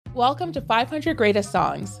Welcome to 500 Greatest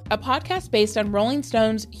Songs, a podcast based on Rolling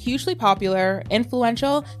Stone's hugely popular,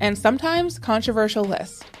 influential, and sometimes controversial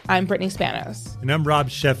list. I'm Brittany Spanos. And I'm Rob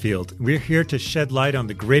Sheffield. We're here to shed light on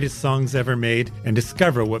the greatest songs ever made and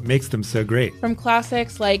discover what makes them so great. From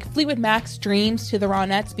classics like Fleetwood Mac's Dreams to the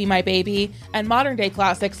Ronettes' Be My Baby, and modern-day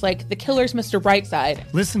classics like The Killer's Mr.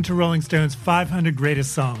 Brightside. Listen to Rolling Stone's 500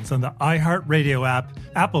 Greatest Songs on the iHeartRadio app,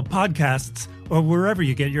 Apple Podcasts, or wherever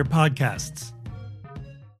you get your podcasts.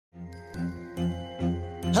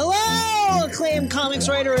 Hello, acclaimed comics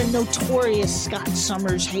writer and notorious Scott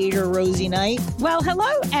Summers hater, Rosie Knight. Well, hello,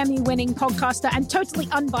 Emmy-winning podcaster and totally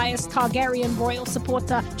unbiased Targaryen royal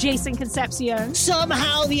supporter, Jason Concepcion.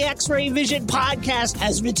 Somehow the X-Ray Vision podcast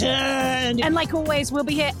has returned. And like always, we'll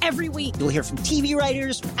be here every week. You'll hear from TV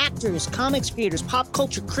writers, actors, comics creators, pop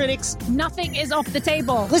culture critics. Nothing is off the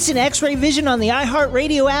table. Listen to X-Ray Vision on the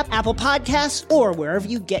iHeartRadio app, Apple Podcasts, or wherever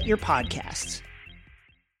you get your podcasts.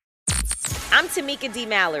 I'm Tamika D.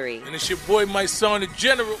 Mallory. And it's your boy, my son, the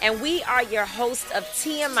General. And we are your hosts of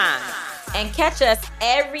TMI. And catch us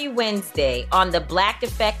every Wednesday on the Black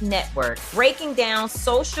Effect Network, breaking down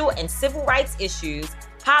social and civil rights issues,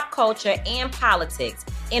 pop culture, and politics,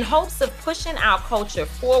 in hopes of pushing our culture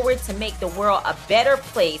forward to make the world a better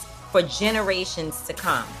place for generations to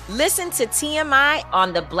come. Listen to TMI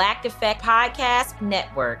on the Black Effect Podcast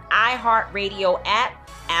Network, iHeartRadio app,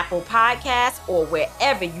 Apple Podcasts, or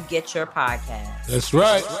wherever you get your podcasts. That's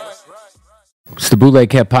right. It's the Bootleg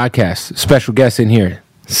Cat Podcast. Special guest in here,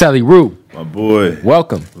 Celly Ru. My boy.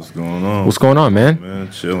 Welcome. What's going on? What's going on, man? Man,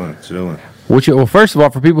 chilling. Well, first of all,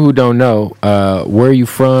 for people who don't know, where are you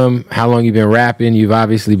from? How long you been rapping? You've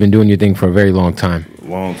obviously been doing your thing for a very long time.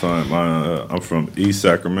 Long time. I'm from East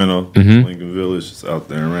Sacramento, Lincoln Village. It's out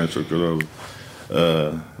there in Rancho Cordova.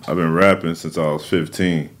 I've been rapping since I was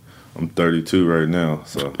 15. I'm 32 right now.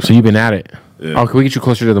 So you've been at it. Yeah. Oh, can we get you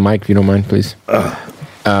closer to the mic if you don't mind, please?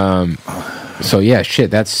 So yeah, shit,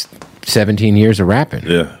 that's 17 years of rapping.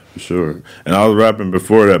 Yeah, for sure. And I was rapping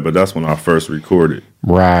before that, but that's when I first recorded.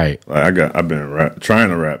 Right. Like I've been trying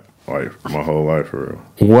to rap like my whole life for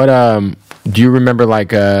real. What do you remember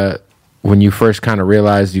like when you first kind of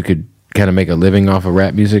realized you could kind of make a living off of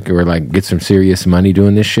rap music or like get some serious money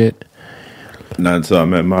doing this shit? Not until I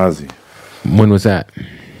met Mozzie. When was that?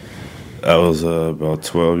 That was about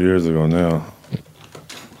 12 years ago now.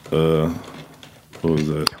 What was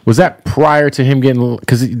that? Was that prior to him getting?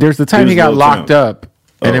 Because there's the time he got locked up,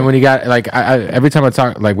 and then when he got like, every time I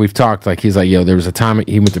talk, like we've talked, like he's like, yo, there was a time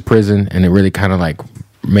he went to prison, and it really kind of like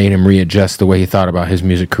made him readjust the way he thought about his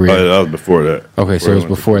music career. Oh, yeah, that was before that. Okay, so it was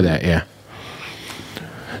before that, yeah.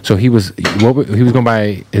 So he was going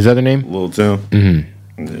by his other name, Lil Tim.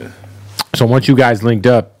 Mm-hmm. Yeah. So once you guys linked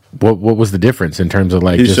up, what was the difference in terms of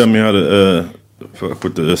like? He showed me how to fuck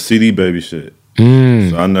with the CD baby shit. So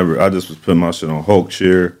I just was putting my shit on Hulk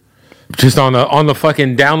Share. Just on the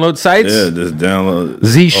fucking download sites? Yeah, just download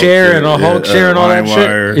Z Share and Hulk Share and all that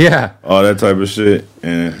shit. Yeah. All that type of shit.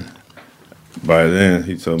 And by then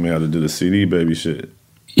he told me how to do the CD baby shit.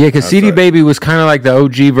 Yeah, because CD Baby was kind of like the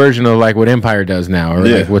OG version of like what Empire does now, or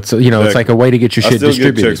like what's exactly. It's like a way to get your shit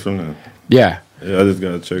distributed. Get checks from them. Yeah. Yeah, I just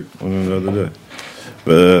got a check from them the other day.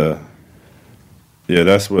 But yeah,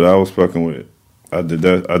 that's what I was fucking with. I did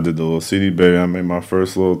that. I did the little CD Baby. I made my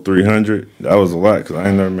first little 300. That was a lot because I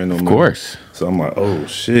ain't never made no money. Of course. So I'm like, oh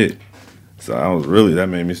shit. So that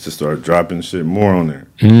made me just start dropping shit more on there.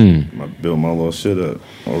 I built my little shit up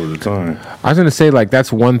over the time. I was gonna say like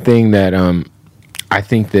that's one thing that I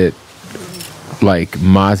think that like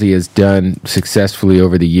Mozzie has done successfully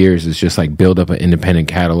over the years is just like build up an independent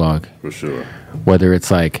catalog. For sure. Whether it's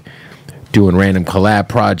like doing random collab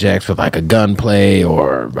projects with like a Gunplay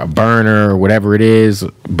or a Burner or whatever it is,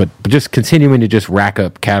 but just continuing to just rack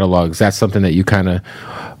up catalogs. That's something that you kind of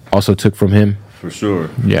also took from him. For sure.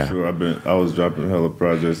 Yeah. For sure. I was dropping hella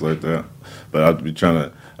projects like that, but I'd be trying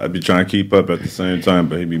to keep up at the same time,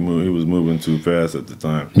 but he was moving too fast at the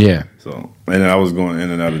time. Yeah. So, and I was going in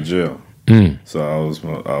and out of jail. So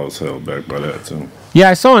I was held back by that too. Yeah,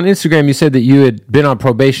 I saw on Instagram you said that you had been on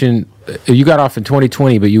probation. You got off in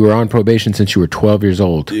 2020, but you were on probation since you were 12 years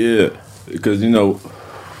old. Yeah, because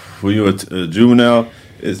when you're a juvenile,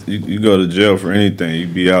 you go to jail for anything. You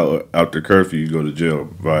be out the curfew, you go to jail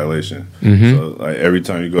violation. So like every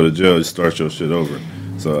time you go to jail, you start your shit over.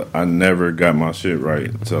 So I never got my shit right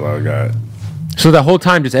until I got. So the whole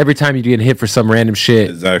time, just every time you get hit for some random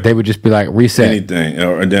shit, they would just be like, reset. Anything.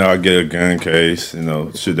 And then I'll get a gun case,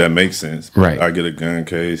 shit that makes sense. Right. I get a gun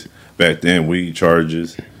case. Back then, weed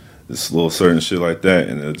charges, this little certain shit like that,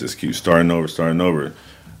 and it'll just keep starting over.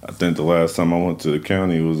 I think the last time I went to the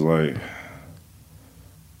county was like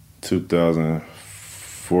 2004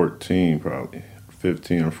 14, probably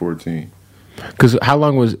 15 or 14. Because how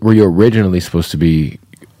long were you originally supposed to be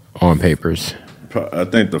on papers? I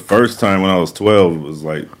think the first time when I was 12 was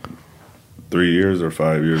like 3 years or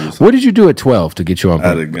 5 years or something. What did you do at 12 to get you on I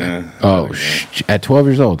had papers? a gun. Oh, at 12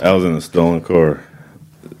 years old? I was in a stolen car.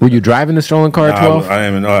 Were you driving the stolen car at 12? I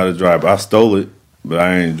didn't even know how to drive. I stole it, but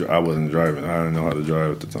I wasn't driving. I didn't know how to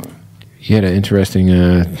drive at the time. You had an interesting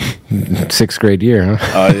 6th grade year,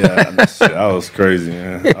 huh? Oh, yeah. Shit, I was crazy,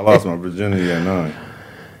 man. I lost my virginity at 9.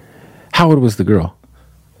 How old was the girl?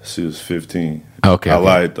 She was 15. Okay. I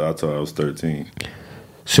lied, though. I told her I was 13.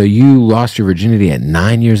 So you lost your virginity at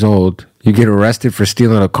 9 years old. You get arrested for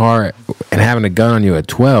stealing a car and having a gun on you at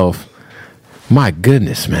 12. My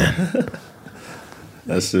goodness, man.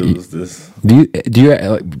 That shit was this. Do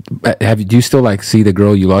you still like see the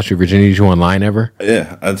girl you lost your virginity to online ever?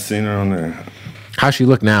 Yeah, I'd seen her on there. How's she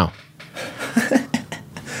look now?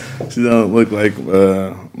 She don't look like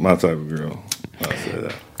my type of girl. I'll say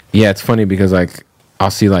that. Yeah, it's funny because like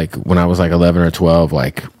I'll see like when I was like 11 or 12,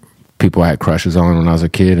 like people I had crushes on when I was a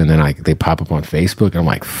kid, and then like they pop up on Facebook, and I'm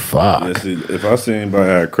like, fuck. Yeah, see, if I see anybody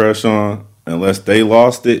I had a crush on, unless they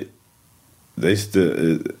lost it, they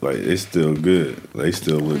still good. They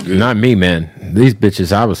still look good. Not me, man. These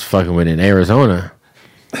bitches I was fucking with in Arizona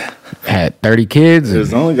had 30 kids.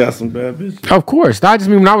 It's only got some bad bitches. Of course. I just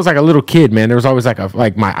mean when I was like a little kid, man, there was always I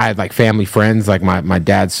had like family friends, like my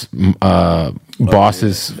dad's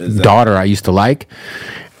boss's daughter I used to like.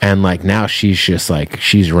 And like now she's just like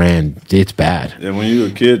it's bad. Yeah, when you're a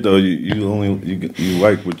kid though, you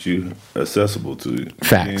like what you accessible to.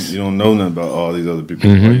 Facts. You don't know nothing about all these other people.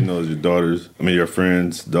 Mm-hmm. All you know is your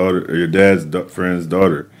friend's daughter, or your dad's friend's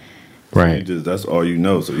daughter. Right. That's all you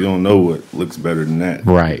know. So you don't know what looks better than that.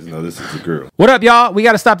 Right. This is a girl. What up, y'all? We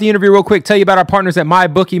got to stop the interview real quick. Tell you about our partners at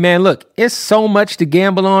MyBookie, man. Look, it's so much to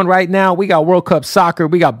gamble on right now. We got World Cup soccer.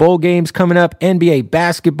 We got bowl games coming up. NBA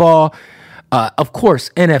basketball. Of course,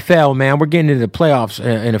 NFL, man. We're getting into the playoffs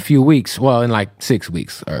in a few weeks. Well, in like 6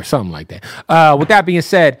 weeks or something like that. With that being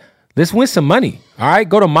said, let's win some money. All right?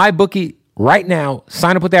 Go to MyBookie right now.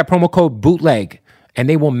 Sign up with that promo code BOOTLEG, and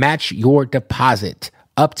they will match your deposit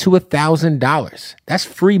up to $1,000. That's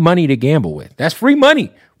free money to gamble with. That's free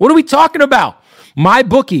money. What are we talking about?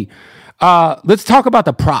 MyBookie. Let's talk about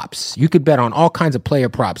the props. You could bet on all kinds of player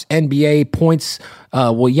props. NBA points.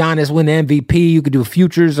 Will Giannis win the MVP? You could do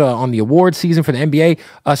futures on the award season for the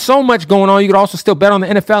NBA. So much going on. You could also still bet on the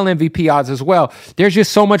NFL MVP odds as well. There's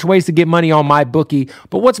just so much ways to get money on MyBookie.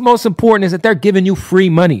 But what's most important is that they're giving you free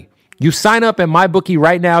money. You sign up at MyBookie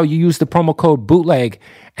right now. You use the promo code BOOTLEG,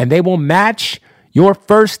 and they will match your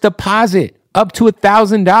first deposit up to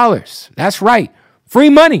 $1,000. That's right. Free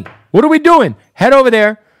money. What are we doing? Head over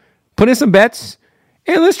there. Put in some bets,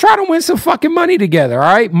 and let's try to win some fucking money together,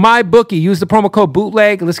 all right? MyBookie. Use the promo code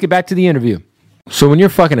BOOTLEG. Let's get back to the interview. So when you're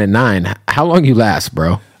fucking at 9, how long you last,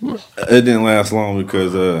 bro? It didn't last long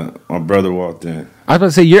because my brother walked in. I was about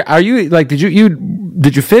to say, are you like? Did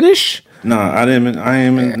you finish? No, I didn't. I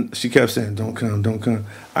ain't even. She kept saying, "Don't come, don't come."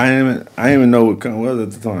 I didn't even know what come was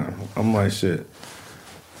at the time. I'm like, shit.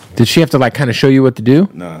 Did she have to like kind of show you what to do?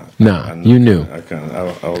 Nah, you knew.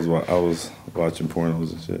 I was watching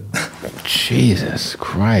pornos and shit. Jesus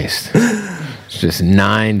Christ! It's just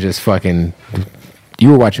 9, just fucking.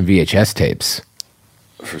 You were watching VHS tapes.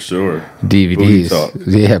 For sure. DVDs. Booty Talk.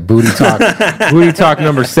 Yeah, Booty Talk. Booty Talk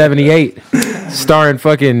number 78. Starring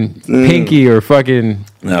fucking Pinky or fucking.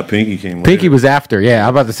 Nah, Pinky came later. Pinky was after. Yeah,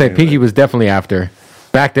 I'm about to say Pinky was definitely after.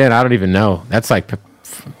 Back then, I don't even know. That's like.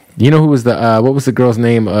 You know who was what was the girl's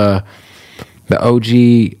name? The OG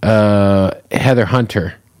Heather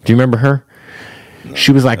Hunter. Do you remember her? No,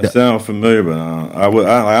 she was like sound familiar, but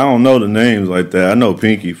I don't know the names like that. I know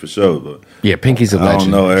Pinky for sure, but yeah, Pinky's a legend. I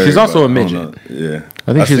don't know everybody. She's also a midget. Yeah,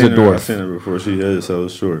 I think she's a dwarf. I've seen her before. She is so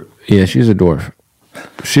short. Yeah, she's a dwarf.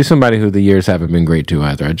 She's somebody who the years haven't been great to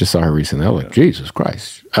either. I just saw her recently. I was like, Jesus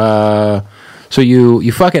Christ. So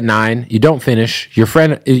you fuck at 9. You don't finish. Your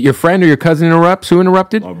friend or your cousin interrupts. Who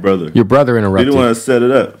interrupted? My brother. Your brother interrupted. He didn't want to set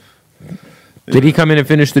it up. Did he come in and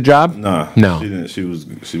finish the job? Nah. No. She didn't.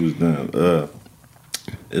 She was done.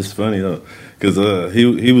 It's funny though, because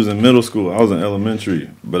he was in middle school. I was in elementary,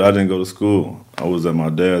 but I didn't go to school. I was at my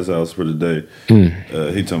dad's house for the day.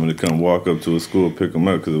 He told me to come walk up to his school, pick him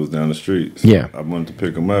up because it was down the street. So yeah. I wanted to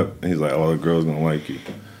pick him up, and he's like, "Oh, the girl's gonna like you."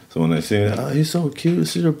 So when they see me, "Oh, he's so cute.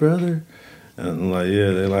 Is he your brother?" And I'm like,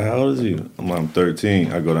 "Yeah." They're like, "How old is you?" I'm like, "I'm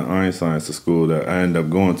 13. I go to Einstein's, the school that I ended up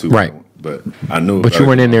going to." Right. But I knew. But you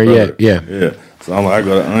weren't in there yet. Yeah. Yeah. So I'm like, I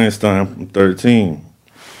go to Einstein. I'm 13.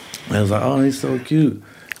 And I was like, "Oh, he's so cute."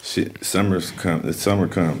 Shit, summer come.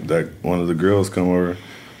 That one of the girls come over.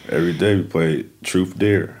 every day we played Truth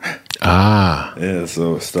Dare. Ah. Yeah,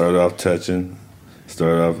 so it started off touching.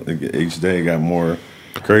 Started off, each day got more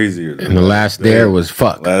crazier. And the last dare was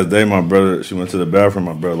fuck. Last day, my brother, she went to the bathroom.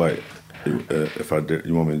 My brother like, if I dare,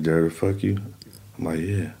 you want me to dare to fuck you? I'm like,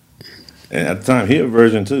 yeah. And at the time, he a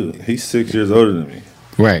virgin too. He's 6 years older than me.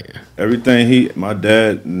 Right. Everything my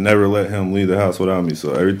dad never let him leave the house without me.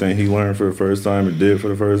 So everything he learned for the first time or did for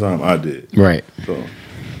the first time, I did. Right. So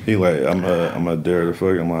he like, I'm a dare to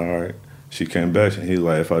fuck. I'm like, all right. She came back and he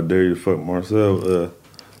like, if I dare you to fuck Marcel,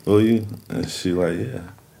 will you? And she like, yeah.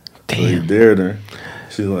 Damn. So he dared her.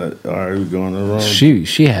 She like, all right, we going the wrong.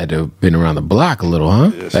 She had to have been around the block a little,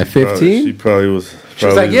 huh? Yeah, at 15? She probably was. She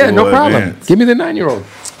was like, yeah, no problem. Advanced. Give me the 9-year-old.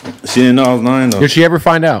 She didn't know I was 9 though. Did she ever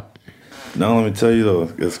find out? No, let me tell you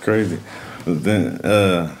though, it's crazy. But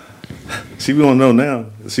then she won't know now.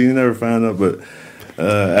 She never found out. But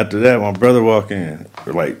after that, my brother walked in,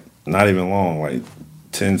 like not even long, like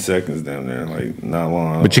 10 seconds down there, like not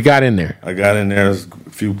long. But you got in there. I got in there, a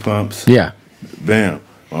few pumps. Yeah. Bam.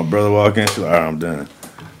 My brother walked in. She's like, all right, I'm done.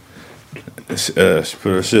 She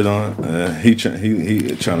put her shit on. He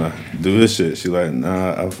trying to do his shit. She like,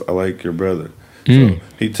 nah, I like your brother. So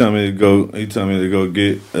he told me to go. He told me to go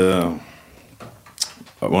get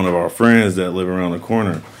one of our friends that live around the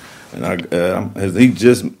corner. And he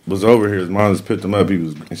just was over here. His mom just picked him up.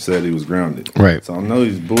 He said he was grounded. Right. So I know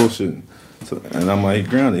he's bullshitting. So, and I'm like, he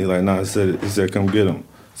grounded. He like, nah. He said, come get him.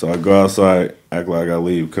 So I go outside, act like I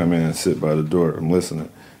leave, come in and sit by the door. I'm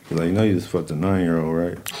listening. He's like, you know, you just fucked a 9-year-old,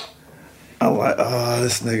 right? I'm like, oh,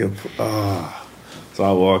 this nigga. Oh. So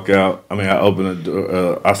I walk out. I mean, I open the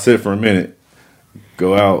door. I sit for a minute,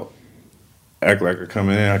 go out, act like I come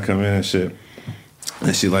in. I come in and shit.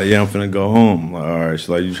 And she like, yeah, I'm finna go home. I'm like, all right. She's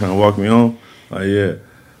like, you trying to walk me home? Like, yeah.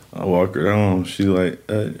 I walk her home. She like,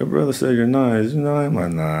 your brother said you're 9. Is you 9? I'm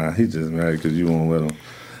like, nah, he just mad because you won't let him.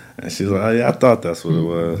 And she's like, oh, yeah, I thought that's what it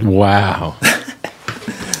was. Wow.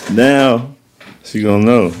 Now she gonna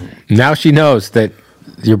know. Now she knows that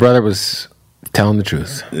your brother was telling the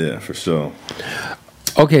truth. Yeah, for sure.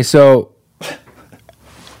 Okay, so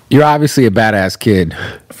you're obviously a badass kid.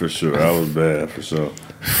 For sure. I was bad, for sure.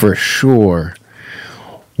 For sure.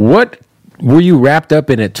 What were you wrapped up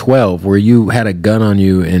in at 12 where you had a gun on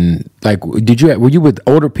you and like were you with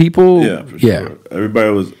older people? Yeah, for sure.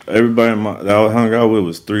 Everybody that I hung out with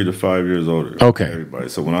was 3 to 5 years older. Okay. Everybody.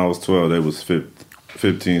 So when I was 12, they was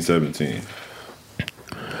 15, 17.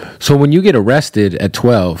 So when you get arrested at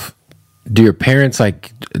 12, do your parents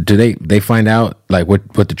do they find out like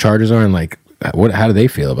what the charges are and like how do they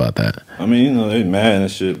feel about that? I mean, you know, they mad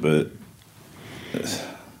and shit, but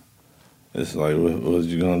it's like, what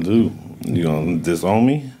you gonna do? You gonna disown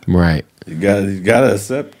me? Right. You gotta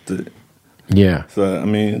accept it. Yeah. So I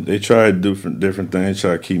mean, they try different things.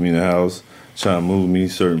 Try to keep me in the house. Try to move me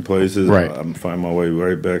certain places. Right. I'm find my way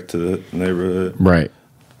right back to the neighborhood. Right.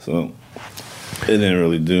 So it didn't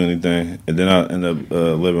really do anything. And then I ended up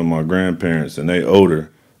living with my grandparents, and they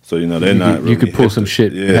older, so you know they're not. Really you could pull some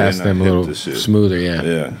shit past them a little smoother. Yeah.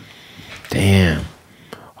 Yeah. Damn.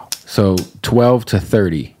 So 12 to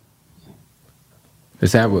 30.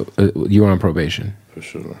 Is that what you were on probation? For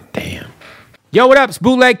sure. Damn. Yo, what up? It's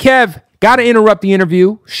Bootleg Kev. Gotta interrupt the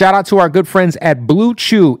interview. Shout out to our good friends at Blue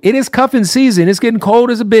Chew. It is cuffing season. It's getting cold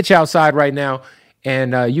as a bitch outside right now.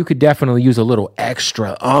 And you could definitely use a little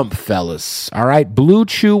extra fellas. All right? Blue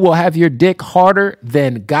Chew will have your dick harder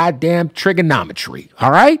than goddamn trigonometry. All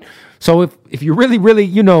right? So if you're really, really,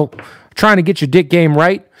 trying to get your dick game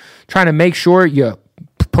right, trying to make sure your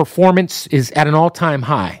performance is at an all-time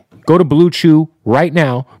high, go to Blue Chew right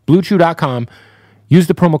now, bluechew.com. Use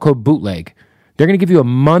the promo code BOOTLEG. They're going to give you a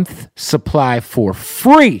month supply for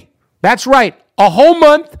free. That's right, a whole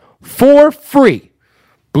month for free.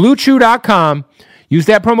 BlueChew.com. Use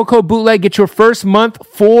that promo code BOOTLEG. Get your first month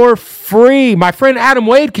for free. My friend Adam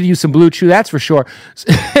Wade could use some Blue Chew, that's for sure.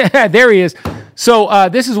 There he is. So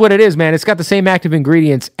this is what it is, man. It's got the same active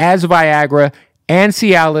ingredients as Viagra and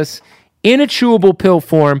Cialis in a chewable pill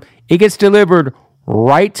form. It gets delivered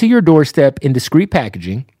right to your doorstep in discreet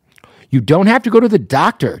packaging. You don't have to go to the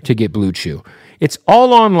doctor to get Blue Chew. It's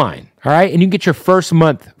all online, all right? And you can get your first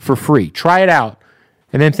month for free. Try it out,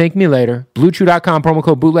 and then thank me later. BlueChew.com, promo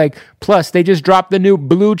code BOOTLEG. Plus, they just dropped the new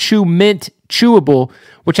Blue Chew Mint Chewable,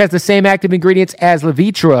 which has the same active ingredients as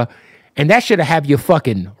Levitra, and that should have you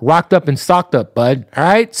fucking rocked up and stocked up, bud, all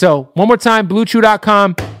right? So, one more time,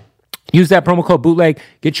 BlueChew.com. Use that promo code BOOTLEG.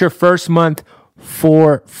 Get your first month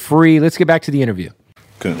for free. Let's get back to the interview.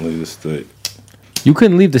 Couldn't leave the state. You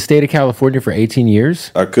couldn't leave the state of California for 18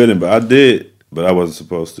 years? I couldn't, but I did, but I wasn't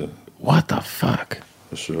supposed to. What the fuck?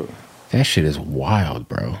 For sure. That shit is wild,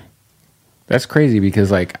 bro. That's crazy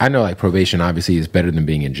because, like, I know, like, probation obviously is better than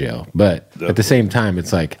being in jail. But at the same time,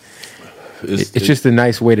 it's like, it's just a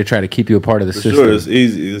nice way to try to keep you a part of the system. Sure, it's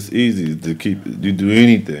easy. It's easy to keep you do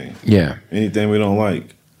anything. Yeah. Anything we don't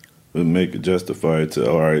like, we make it justified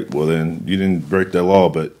to, all right, well, then you didn't break that law,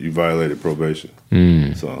 but you violated probation.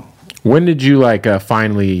 So. When did you like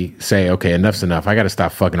finally say, okay, enough's enough? I got to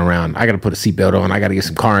stop fucking around. I got to put a seatbelt on. I got to get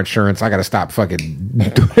some car insurance. I got to stop fucking,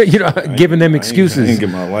 giving them excuses. I didn't get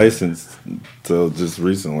my license until just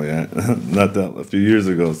recently, not that a few years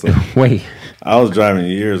ago. So wait, I was driving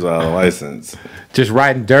years without a license, just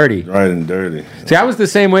riding dirty. See, I was the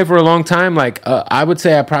same way for a long time. Like I would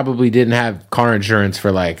say I probably didn't have car insurance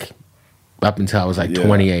for like up until I was like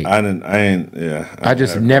 28. I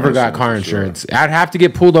just never got car insurance. Sure. I'd have to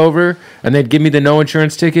get pulled over and they'd give me the no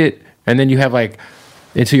insurance ticket. And then you have like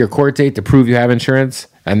until your court date to prove you have insurance.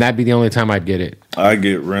 And that'd be the only time I'd get it. I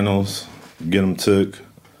get rentals, get them took,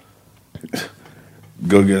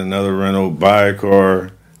 go get another rental, buy a car,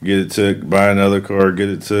 get it took, buy another car, get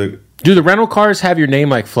it took. Do the rental cars have your name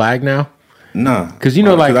like flagged now? Nah. Because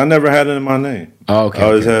like I never had it in my name. Oh, okay. I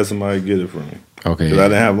always had somebody get it for me. Okay. Because I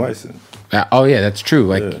didn't have a license. Oh yeah, that's true.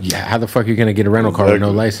 Like, how the fuck are you gonna get a rental car with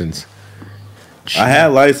no license? I had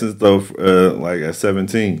license though, like at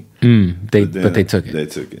 17. But they took it. They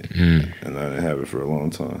took it, and I didn't have it for a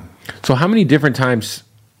long time. So how many different times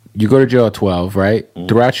you go to jail at 12, right?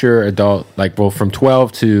 Throughout your adult, like, well, from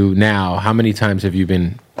 12 to now, how many times have you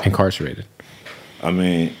been incarcerated? I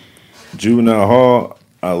mean, juvenile hall.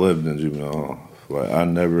 I lived in juvenile hall. Like I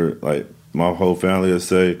never, like my whole family would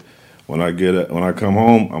say. When I come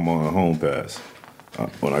home, I'm on a home pass.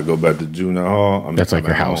 When I go back to juvenile hall, that's like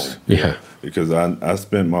your house. Yeah. Because I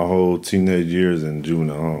spent my whole teenage years in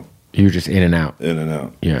juvenile hall. You were just in and out.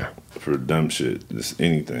 Yeah. For dumb shit, just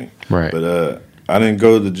anything. Right. But I didn't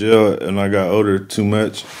go to jail, and I got older too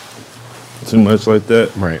much like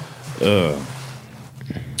that. Right.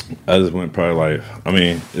 I just went probably like, I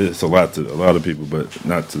mean, it's a lot to a lot of people, but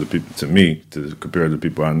not to the people, to me, to compare to the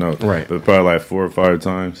people I know. Right. But probably like 4 or 5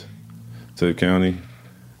 times to the county.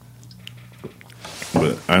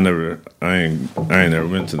 But I ain't never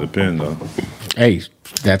went to the pen though. Hey,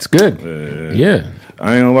 that's good. Yeah.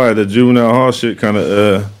 I ain't gonna lie, the juvenile hall shit kind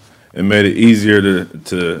of it made it easier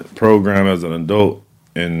to program as an adult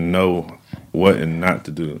and know what and not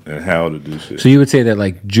to do and how to do shit. So you would say that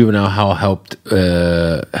like juvenile hall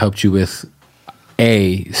helped you with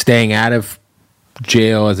staying out of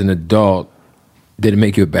jail as an adult. Did it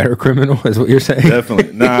make you a better criminal? Is what you're saying?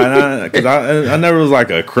 Definitely. Nah, because I never was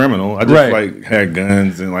like a criminal. I just like had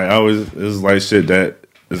guns and like it was like shit that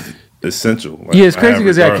is essential. Like, yeah, it's crazy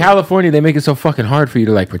because at California they make it so fucking hard for you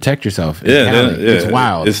to like protect yourself. It's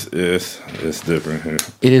wild. It's different here.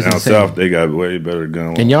 It is down insane. south. They got way better gun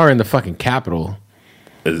laws. And y'all are in the fucking capital.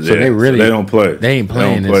 So they don't play. They ain't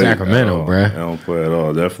playing in Sacramento, bruh. They don't play at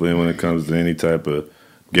all. Definitely when it comes to any type of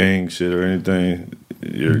gang shit or anything.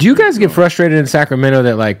 Do you guys get frustrated in Sacramento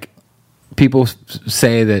that like people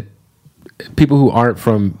say that people who aren't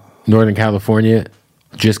from Northern California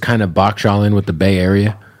just kind of box y'all in with the Bay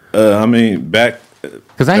Area? I mean,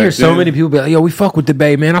 because I hear so many people be like, "Yo, we fuck with the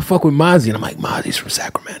Bay, man. I fuck with Mozzie," and I'm like, "Mozzie's from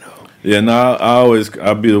Sacramento." Yeah, no,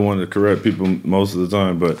 I'll be the one to correct people most of the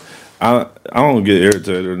time, but I don't get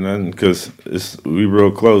irritated or nothing because we real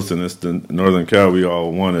close and it's the Northern Cal. We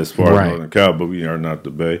all one as far as Northern Cal, but we are not the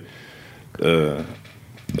Bay.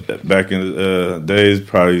 Back in the days,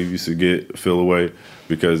 probably used to feel away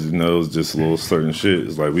because it was just a little certain shit.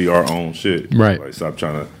 It's like we our own shit, right? Like stop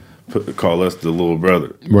trying to call us the little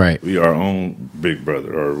brother, right? We our own big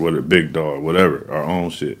brother or what big dog, whatever, our own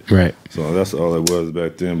shit, right? So that's all it was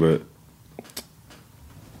back then. But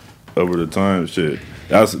over the time, shit,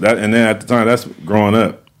 and then at the time, that's growing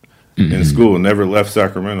up in school. Never left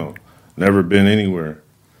Sacramento, never been anywhere.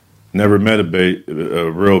 Never met a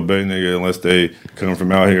real Bay nigga unless they come from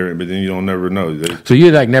out here, but then you don't never know. So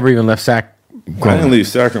you like never even left I didn't leave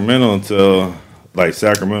Sacramento until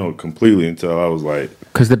Sacramento completely until I was like.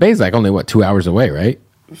 Because the Bay's like only 2 hours away, right?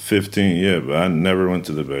 15, yeah, but I never went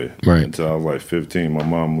to the Bay until I was like 15. My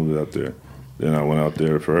mom moved out there, then I went out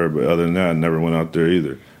there for her. But other than that, I never went out there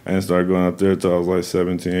either. I didn't start going out there until I was like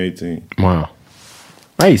 17, 18. Wow.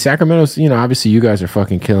 Hey, Sacramento's. Obviously you guys are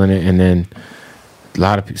fucking killing it, and then. A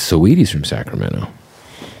lot of people, Saweetie's from Sacramento.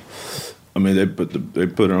 I mean, they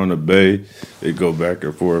put her on the Bay. They go back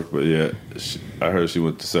and forth, but yeah, I heard she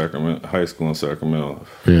went to Sacramento high school in Sacramento.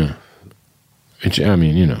 Yeah, I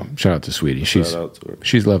mean, shout out to Sweetie. Shout out to her.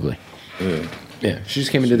 She's lovely. Yeah. She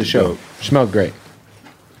just came into the show. Dope. She smelled great.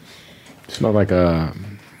 Smelled like a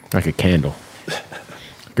candle,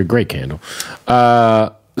 like a great candle.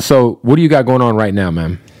 So, what do you got going on right now,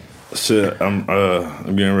 man? Shit, I'm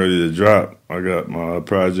getting ready to drop. I got my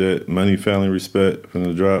project, Money, Family, Respect, from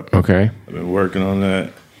the drop. Okay. I've been working on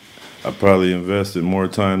that. I probably invested more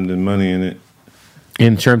time than money in it.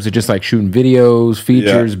 In terms of just like shooting videos,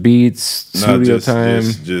 features, beats, studio time?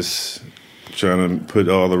 Just trying to put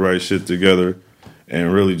all the right shit together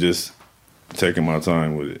and really just taking my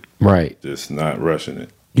time with it. Right. Just not rushing it.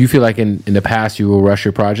 You feel like in the past you will rush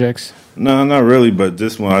your projects? No, not really, but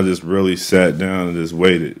this one I just really sat down and just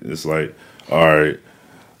waited. It's like, all right,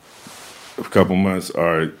 a couple months,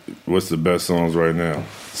 all right, what's the best songs right now?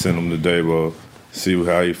 Send them to Davo, see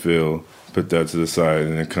how you feel, put that to the side,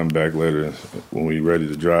 and then come back later when we ready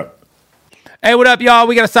to drop. Hey, what up, y'all?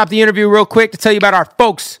 We got to stop the interview real quick to tell you about our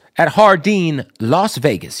folks at Hardin, Las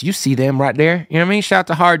Vegas. You see them right there. You know what I mean? Shout out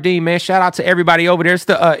to Hardin, man. Shout out to everybody over there. It's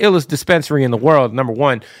the illest dispensary in the world, number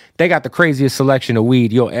one. They got the craziest selection of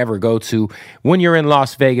weed you'll ever go to. When you're in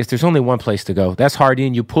Las Vegas, there's only one place to go. That's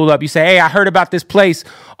Hardin. You pull up, you say, hey, I heard about this place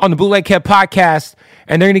on the Bootleg Kev podcast,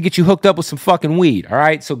 and they're going to get you hooked up with some fucking weed, all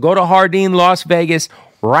right? So go to Hardin, Las Vegas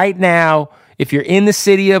right now. If you're in the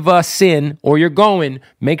city of sin or you're going,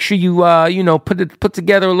 make sure you put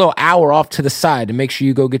together a little hour off to the side and make sure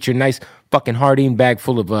you go get your nice fucking Hardin bag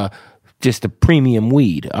full of just a premium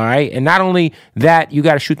weed, all right? And not only that, you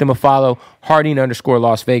got to shoot them a follow,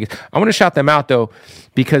 Hardin_Las Vegas. I want to shout them out, though,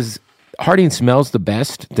 because Hardin smells the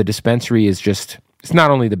best. The dispensary is just, it's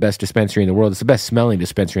not only the best dispensary in the world, it's the best smelling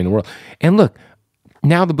dispensary in the world. And look,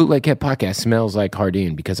 now the Bootleg Kev podcast smells like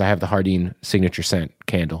Hardin because I have the Hardin signature scent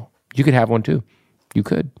candle. You could have one too. You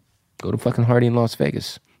could. Go to fucking Hardin, Las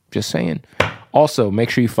Vegas. Just saying. Also, make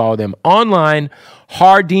sure you follow them online,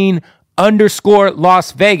 Hardin_Las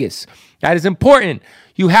Vegas. That is important.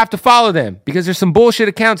 You have to follow them because there's some bullshit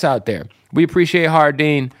accounts out there. We appreciate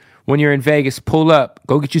Hardin. When you're in Vegas, pull up.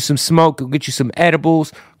 Go get you some smoke. Go get you some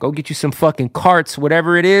edibles. Go get you some fucking carts.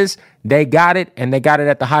 Whatever it is, they got it, and they got it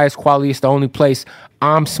at the highest quality. It's the only place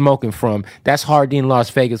I'm smoking from. That's Hardin, Las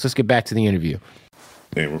Vegas. Let's get back to the interview.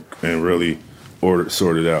 And really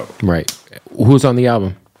sort it out. Right. Who's on the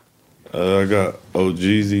album? I got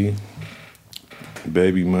OGZ,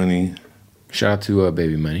 Baby Money. Shout out to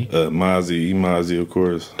Baby Money. Mozzie, of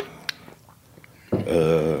course.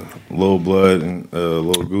 Lil Blood and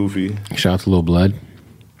Lil Goofy. Shout out to Lil Blood.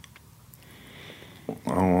 I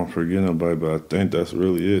don't want to forget nobody, but I think that's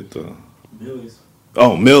really it, though.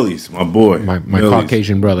 Millie's, my boy. My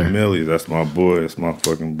Caucasian brother. Millie's, that's my boy. That's my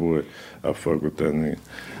fucking boy. I fuck with that nigga.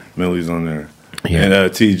 Millie's on there. Yeah. And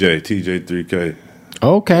TJ 3K.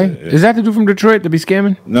 Okay. Yeah. Is that the dude from Detroit to be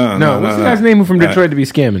scamming? No. What's the guy's name from Detroit to be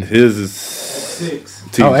scamming? His is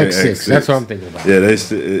X6. X6. That's what I'm thinking about. Yeah,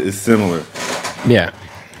 it's similar. Yeah.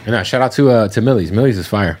 No, shout out to Millie's. Millie's is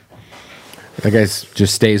fire. That guy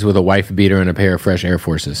just stays with a wife beater and a pair of fresh Air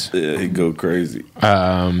Forces. Yeah, he go crazy.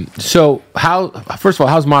 So first of all,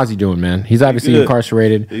 how's Mozzie doing, man? He's obviously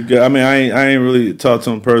incarcerated. He good. I mean, I ain't really talked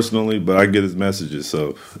to him personally, but I get his messages.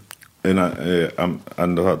 So, and I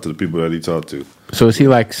know how to the people that he talked to. So is he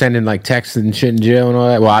like sending like texts and shit in jail and all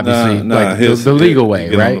that? Well, obviously, like the legal way,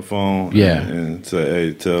 get right? On the phone, yeah, and say,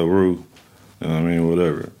 hey, tell Ru. You know what I mean,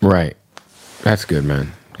 whatever. Right. That's good,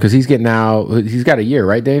 man. Because he's getting out. He's got a year,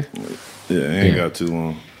 right, Dave? Yeah, he ain't got too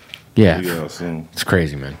long. Yeah, it's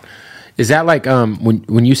crazy, man. Is that like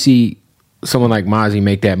when you see someone like Mozzie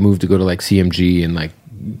make that move to go to like CMG and like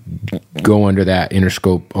go under that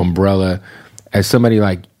Interscope umbrella, as somebody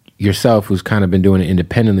like yourself who's kind of been doing it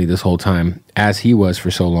independently this whole time, as he was for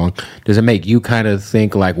so long, does it make you kind of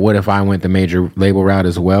think like, what if I went the major label route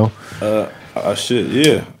as well? Yeah.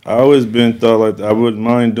 I always been thought like I wouldn't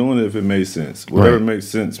mind doing it if it made sense. Whatever makes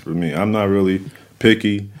sense for me. I'm not really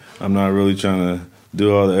picky. I'm not really trying to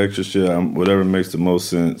do all the extra shit. Whatever makes the most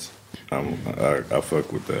sense, I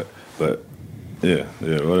fuck with that. But yeah,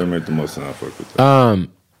 whatever makes the most sense, I fuck with that.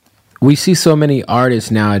 We see so many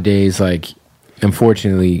artists nowadays, like,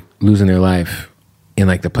 unfortunately, losing their life in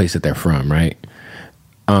like the place that they're from, right?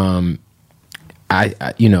 I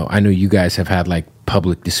know you guys have had like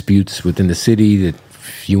public disputes within the city that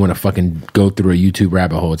if you want to fucking go through a YouTube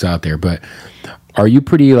rabbit hole, it's out there. But are you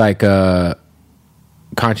pretty like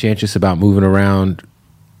conscientious about moving around?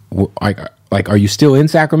 Like, are you still in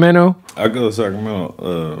Sacramento? I go to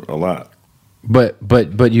Sacramento a lot. But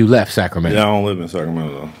you left Sacramento. Yeah, I don't live in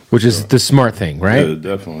Sacramento though. Which is the smart thing, right? Yeah,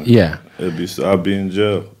 definitely. Yeah. I'll be in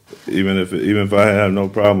jail. Even if I have no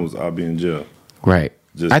problems, I'll be in jail. Right.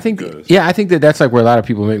 I think that's like where a lot of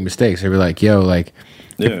people make mistakes. They be like, yo, like,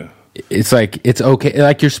 yeah, it's like, it's okay.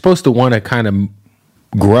 Like, you're supposed to want to kind of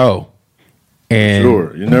grow. And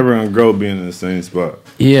sure, you're never gonna grow being in the same spot.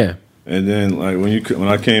 Yeah. And then like when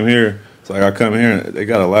I came here, it's like I come here and they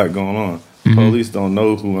got a lot going on. Police don't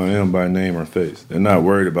know who I am by name or face. They're not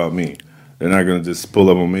worried about me. They're not gonna just pull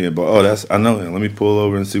up on me and I know him. Let me pull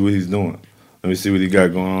over and see what he's doing. Let me see what he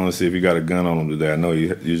got going on and see if he got a gun on him today. I know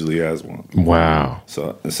he usually has one. Wow.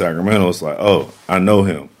 So in Sacramento, it's like, oh, I know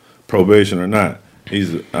him, probation or not.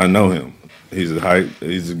 I know him. He's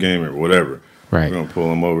a gamer, whatever. Right. We're gonna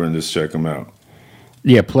pull him over and just check him out.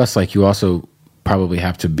 Yeah. Plus, like, you also probably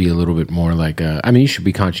have to be a little bit more like, you should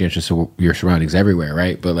be conscientious of your surroundings everywhere,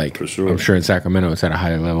 right? But like, for sure. I'm sure in Sacramento it's at a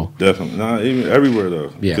higher level. Definitely, not even everywhere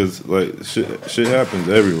though. Yeah. Because like shit happens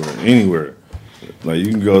everywhere, anywhere. Like you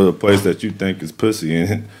can go to a place that you think is pussy,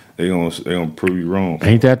 and they gonna prove you wrong.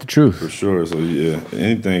 Ain't that the truth? For sure. So yeah,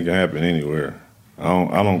 anything can happen anywhere.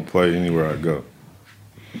 I don't play anywhere I go.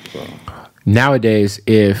 So. Nowadays,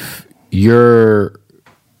 if you're,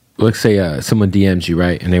 let's say someone DMs you,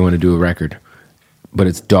 right, and they want to do a record, but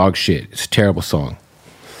it's dog shit. It's a terrible song.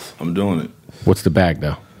 I'm doing it. What's the bag,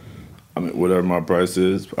 though? I mean, whatever my price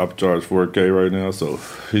is, I charge $4K right now. So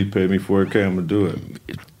if he paid me $4K, I'm gonna do it.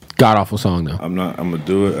 God awful song, though. I'm gonna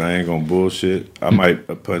do it. I ain't gonna bullshit. I might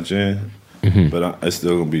punch in, but it's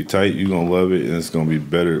still gonna be tight. You gonna love it, and it's gonna be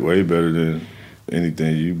better, way better than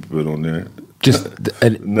anything you put on there. Just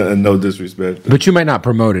no disrespect, but you might not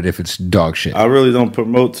promote it if it's dog shit. I really don't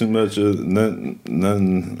promote too much of nothing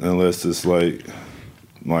unless it's like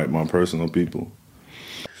my personal people.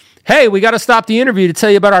 Hey, we got to stop the interview to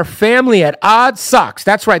tell you about our family at Odd Socks.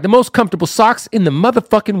 That's right, the most comfortable socks in the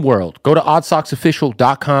motherfucking world. Go to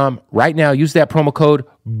oddsocksofficial.com right now. Use that promo code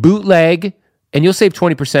BOOTLEG, and you'll save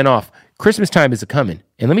 20% off. Christmas time is a-coming.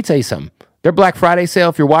 And let me tell you something. Their Black Friday sale,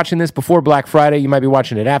 if you're watching this before Black Friday, you might be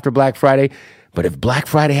watching it after Black Friday. But if Black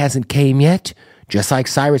Friday hasn't came yet, just like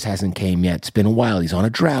Cyrus hasn't came yet, it's been a while, he's on a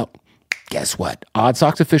drought. Guess what?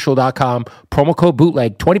 oddsocksofficial.com, promo code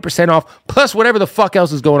BOOTLEG, 20% off, plus whatever the fuck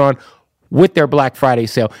else is going on with their Black Friday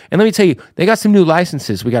sale. And let me tell you, they got some new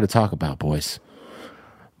licenses we got to talk about, boys.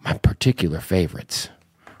 My particular favorites.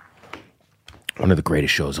 One of the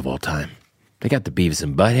greatest shows of all time. They got the Beavis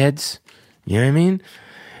and Buttheads. You know what I mean?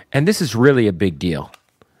 And this is really a big deal.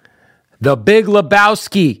 The Big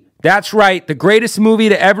Lebowski. That's right. The greatest movie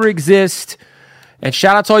to ever exist. And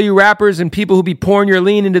shout out to all you rappers and people who be pouring your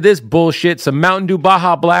lean into this bullshit. Some Mountain Dew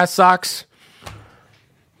Baja Blast socks.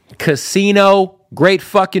 Casino. Great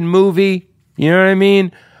fucking movie. You know what I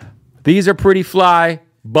mean? These are pretty fly.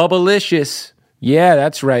 Bubblicious. Yeah,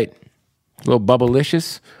 that's right. A little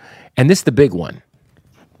Bubblicious. And this is the big one.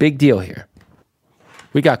 Big deal here.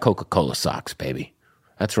 We got Coca-Cola socks, baby.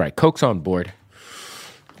 That's right. Coke's on board.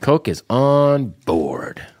 Coke is on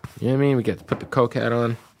board. You know what I mean? We get to put the Coke hat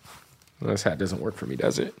on. Well, this hat doesn't work for me,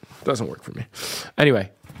 does it? Doesn't work for me.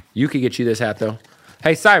 Anyway, you could get you this hat, though.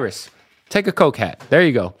 Hey, Cyrus, take a Coke hat. There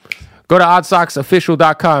you go. Go to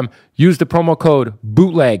oddsocksofficial.com. Use the promo code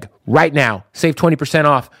BOOTLEG right now. Save 20%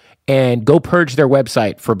 off. And go purge their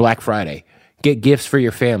website for Black Friday. Get gifts for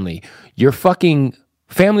your family. Your fucking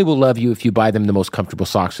family will love you if you buy them the most comfortable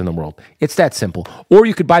socks in the world. It's that simple. Or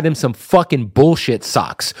you could buy them some fucking bullshit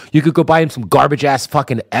socks. You could go buy them some garbage-ass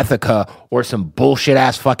fucking Ethica or some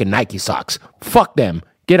bullshit-ass fucking Nike socks. Fuck them.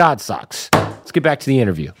 Get Odd Socks. Let's get back to the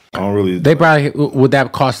interview. I don't really... They probably... Would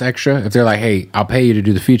that cost extra? If they're like, hey, I'll pay you to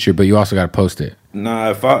do the feature, but you also got to post it. Nah,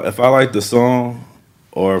 if I like the song,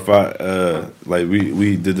 or if I... like,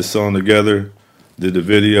 we did the song together, did the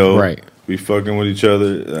video... Right. We fucking with each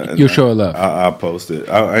other. You'll show it love. I post it.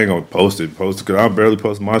 I ain't gonna post it because I barely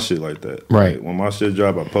post my shit like that. Right. Like, when my shit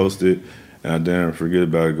drop, I post it, and I damn forget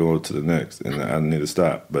about it going to the next, and I need to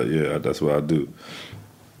stop. But yeah, that's what I do.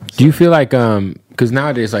 Do you feel like because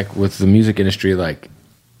nowadays, like with the music industry, like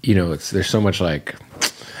there's so much like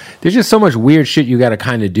there's just so much weird shit you got to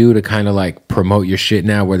kind of do to kind of like promote your shit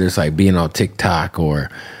now, whether it's like being on TikTok or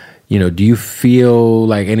do you feel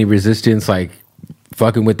like any resistance like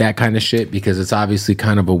fucking with that kind of shit, because it's obviously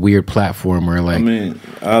kind of a weird platform where like... I mean,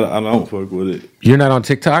 I don't fuck with it. You're not on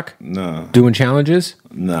TikTok? Nah. Doing challenges?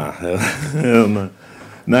 Nah, hell no.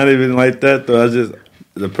 Not even like that though.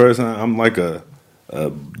 I'm like a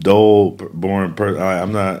dull, boring person.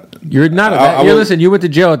 I'm not... You're not... Listen, you went to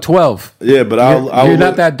jail at 12. Yeah, but you're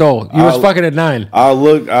not that dull. You was fucking at 9. I'll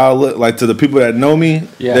look like to the people that know me,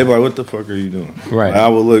 they be like, what the fuck are you doing? Right.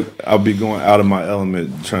 Like, I'll be going out of my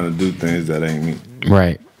element trying to do things that ain't me.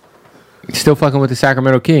 Right. Still fucking with the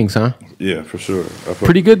Sacramento Kings, huh? Yeah, for sure.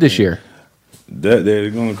 Pretty good this year.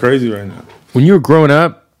 They're going crazy right now. When you were growing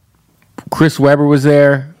up, Chris Webber was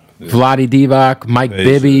there, Vlade Divac, Mike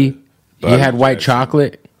Bibby. You had White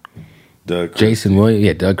Chocolate. Doug Jason Williams.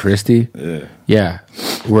 Yeah, Doug Christie. Yeah.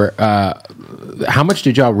 How much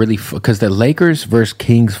did y'all really... Because the Lakers versus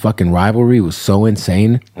Kings fucking rivalry was so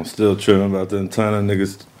insane. I'm still tripping about them ton of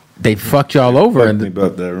niggas they fucked y'all over. And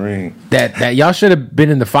about that ring. That y'all should have been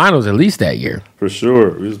in the finals at least that year. For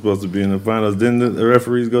sure. We were supposed to be in the finals. Didn't the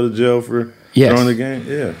referees go to jail for throwing the game?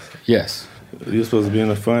 Yes. Yes. You were supposed to be in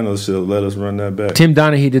the finals. Should have let us run that back. Tim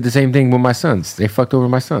Donaghy did the same thing with my sons. They fucked over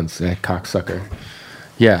my sons. That cocksucker.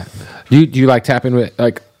 Yeah. Do you like tapping with,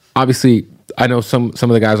 like, obviously, I know some of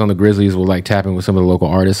the guys on the Grizzlies will like tapping with some of the local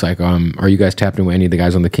artists. Like, are you guys tapping with any of the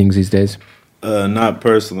guys on the Kings these days? Not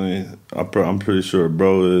personally. I'm pretty sure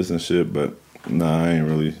bro is and shit, but nah, I ain't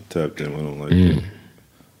really tapped in with him like that.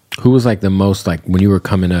 Who was like the most, like, when you were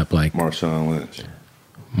coming up, like Marshawn Lynch.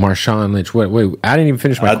 Marshawn Lynch. Wait, I didn't even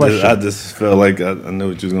finish my question. I just felt like I knew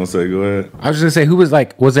what you was gonna say. Go ahead. I was just gonna say, who was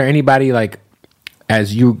like? Was there anybody like,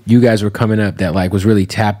 as you guys were coming up, that like was really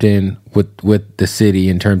tapped in with the city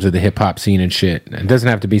in terms of the hip hop scene and shit? It doesn't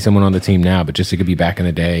have to be someone on the team now, but just it could be back in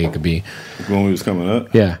the day. It could be when we was coming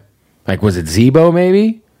up. Yeah, like was it Zebo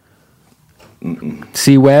maybe?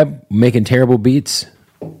 C-Web making terrible beats.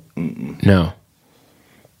 No.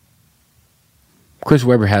 Chris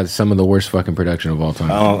Webber has some of the worst fucking production of all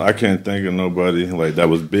time. I can't think of nobody like that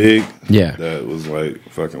was big. Yeah, that was like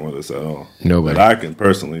fucking with us at all. Nobody. That I can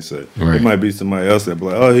personally say. Right. It might be somebody else that be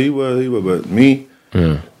like, oh, he was, but me,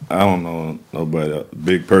 I don't know nobody, a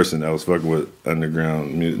big person that was fucking with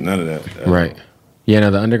underground music. None of that. Right. Yeah,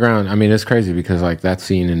 no, the underground. I mean, it's crazy because like that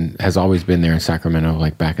scene has always been there in Sacramento.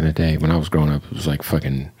 Like back in the day when I was growing up, it was like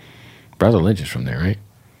fucking. Brother Lynch is from there, right?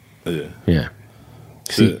 Yeah. Yeah.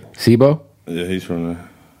 Sebo? Yeah, he's from there.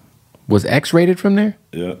 Was X-Rated from there?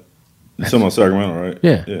 Yeah. You're talking about Sacramento, right?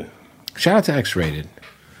 Yeah. Yeah. Shout out to X-Rated.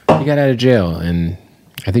 He got out of jail, and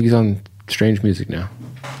I think he's on Strange Music now.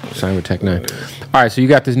 Signed with Tech 9. All right, so you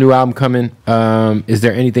got this new album coming. Is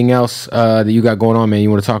there anything else that you got going on, man, you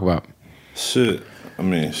want to talk about? Shit.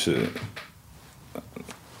 I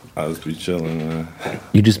just be chilling, man.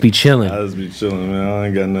 You just be chilling? I just be chilling, man. I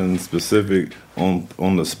ain't got nothing specific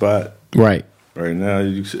on the spot. Right. Right now,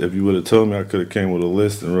 if you would have told me, I could have came with a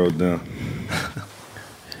list and wrote down.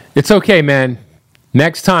 It's okay, man.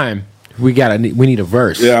 Next time, we need a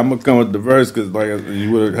verse. Yeah, I'm gonna come with the verse because like you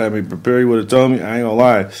would have had me prepare. You would have told me. I ain't gonna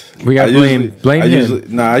lie. We got blame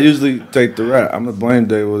him. I usually take the rap. I'm gonna blame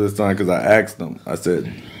Dave this time because I asked him. I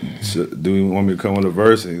said, "Do you want me to come with a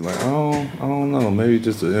verse?" And he's like, "Oh, I don't know. Maybe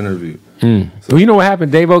just an interview." So, well, you know what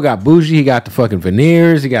happened? Davo got bougie. He got the fucking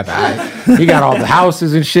veneers. He got all the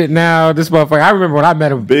houses and shit now. This motherfucker. I remember when I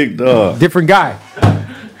met him. Big dog. Different guy.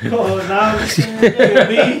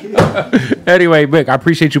 Anyway, Vic, I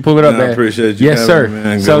appreciate you pulling up, man. I appreciate you. Yes, sir. Me,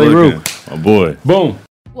 man. Celly Ru. Oh boy. Boom.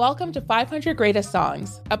 Welcome to 500 Greatest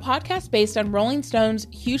Songs, a podcast based on Rolling Stone's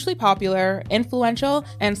hugely popular, influential,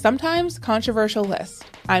 and sometimes controversial list.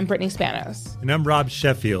 I'm Brittany Spanos. And I'm Rob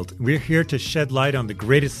Sheffield. We're here to shed light on the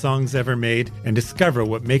greatest songs ever made and discover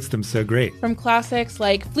what makes them so great. From classics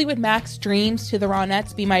like Fleetwood Mac's Dreams to the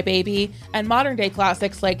Ronettes' Be My Baby, and modern-day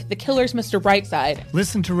classics like The Killer's Mr. Brightside.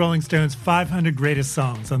 Listen to Rolling Stone's 500 Greatest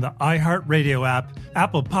Songs on the iHeartRadio app,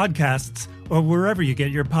 Apple Podcasts, or wherever you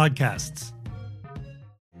get your podcasts.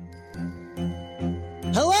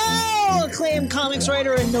 Hello, acclaimed comics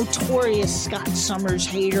writer and notorious Scott Summers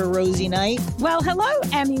hater, Rosie Knight. Well, hello,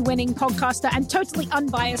 Emmy-winning podcaster and totally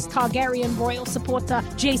unbiased Targaryen royal supporter,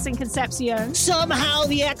 Jason Concepcion. Somehow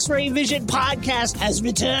the X-Ray Vision podcast has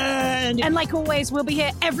returned. And like always, we'll be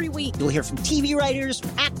here every week. You'll hear from TV writers,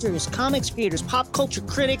 actors, comics creators, pop culture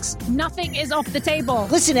critics. Nothing is off the table.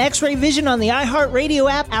 Listen to X-Ray Vision on the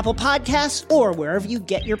iHeartRadio app, Apple Podcasts, or wherever you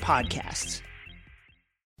get your podcasts.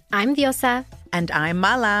 I'm Diosa. And I'm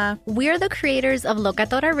Mala. We're the creators of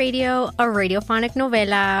Locatora Radio, a radiophonic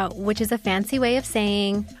novela, which is a fancy way of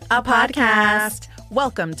saying a podcast.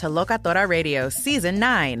 Welcome to Locatora Radio Season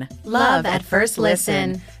 9. Love at First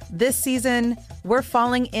Listen. This season, we're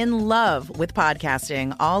falling in love with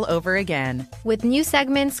podcasting all over again. With new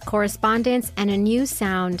segments, correspondence, and a new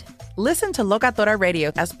sound. Listen to Locatora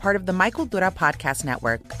Radio as part of the Michael Dura Podcast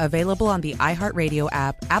Network, available on the iHeartRadio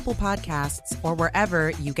app, Apple Podcasts, or wherever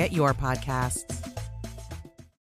you get your podcasts.